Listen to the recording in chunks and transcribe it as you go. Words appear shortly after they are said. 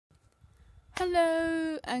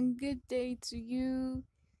Hello and good day to you.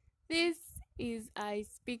 This is I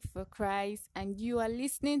Speak for Christ, and you are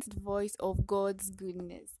listening to the voice of God's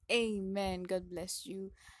goodness. Amen. God bless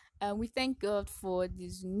you. We thank God for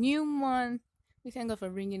this new month. We thank God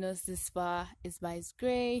for bringing us this far. It's by His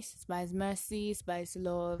grace, it's by His mercy, it's by His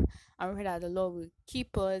love. And we pray that the Lord will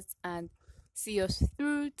keep us and see us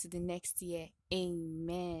through to the next year.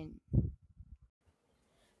 Amen.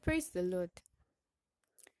 Praise the Lord.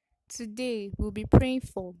 Today we'll be praying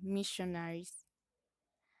for missionaries.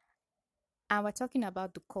 And we're talking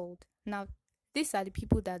about the called. Now, these are the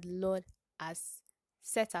people that the Lord has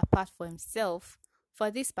set apart for Himself for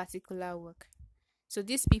this particular work. So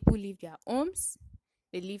these people leave their homes,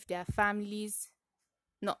 they leave their families,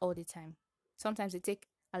 not all the time. Sometimes they take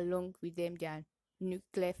along with them their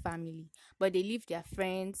nuclear family, but they leave their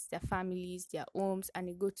friends, their families, their homes, and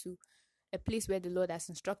they go to a place where the Lord has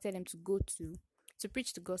instructed them to go to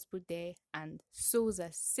preach the gospel there, and souls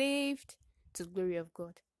are saved to the glory of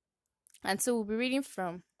God. And so we'll be reading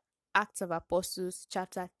from Acts of Apostles,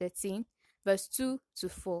 chapter 13, verse 2 to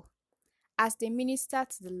 4. As they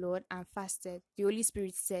ministered to the Lord and fasted, the Holy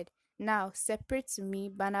Spirit said, "Now separate to me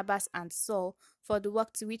Barnabas and Saul for the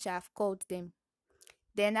work to which I have called them."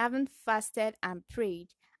 Then, having fasted and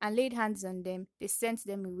prayed and laid hands on them, they sent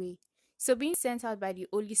them away. So, being sent out by the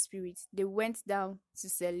Holy Spirit, they went down to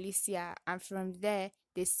Cilicia, and from there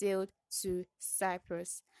they sailed to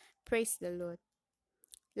Cyprus. Praise the Lord.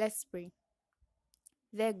 Let's pray.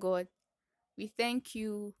 Dear God, we thank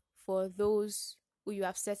you for those who you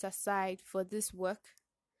have set aside for this work.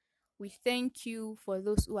 We thank you for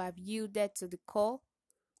those who have yielded to the call.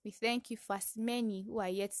 We thank you for as many who are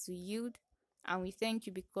yet to yield. And we thank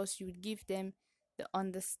you because you would give them the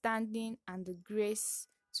understanding and the grace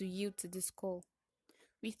to yield to this call.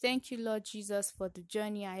 We thank you, Lord Jesus, for the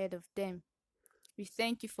journey ahead of them. We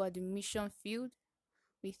thank you for the mission field.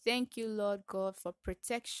 We thank you, Lord God, for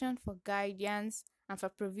protection, for guidance, and for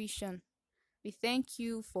provision. We thank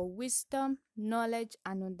you for wisdom, knowledge,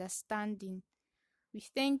 and understanding. We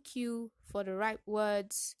thank you for the right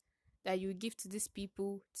words that you give to these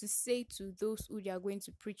people to say to those who they are going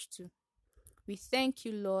to preach to. We thank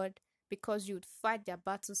you, Lord, because you would fight their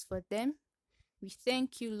battles for them. We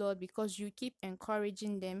thank you, Lord, because you keep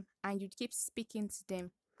encouraging them and you keep speaking to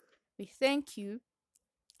them. We thank you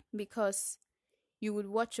because you would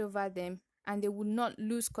watch over them and they would not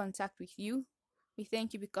lose contact with you. We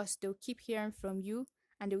thank you because they'll keep hearing from you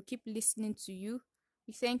and they'll keep listening to you.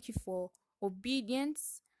 We thank you for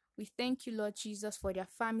obedience. We thank you, Lord Jesus, for their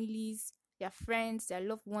families, their friends, their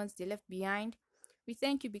loved ones they left behind. We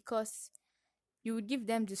thank you because you would give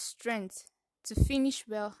them the strength to finish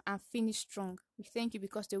well and finish strong. We thank you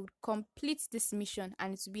because they would complete this mission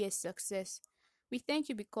and it would be a success. We thank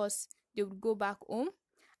you because they would go back home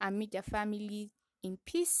and meet their family in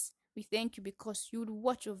peace. We thank you because you would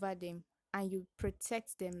watch over them and you would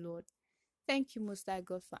protect them, Lord. Thank you, Most High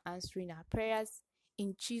God, for answering our prayers.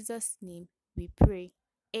 In Jesus' name we pray.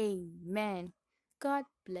 Amen. God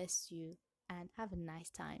bless you and have a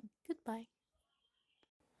nice time. Goodbye.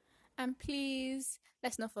 And please,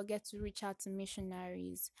 let's not forget to reach out to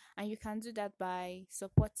missionaries. And you can do that by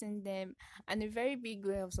supporting them. And a very big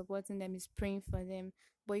way of supporting them is praying for them.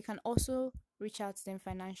 But you can also reach out to them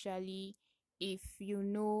financially. If you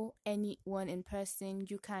know anyone in person,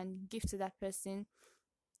 you can give to that person.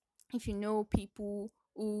 If you know people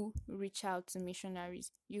who reach out to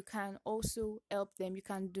missionaries, you can also help them. You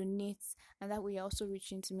can donate, and that way you're also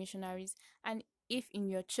reaching to missionaries. And if in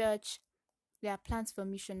your church there are plans for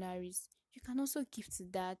missionaries, you can also give to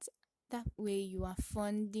that. That way you are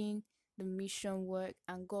funding the mission work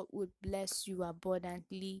and God would bless you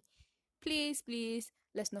abundantly. Please,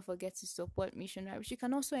 let's not forget to support missionaries. You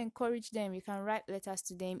can also encourage them. You can write letters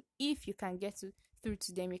to them. If you can through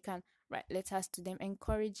to them, you can write letters to them,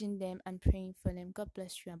 encouraging them and praying for them. God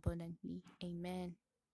bless you abundantly. Amen.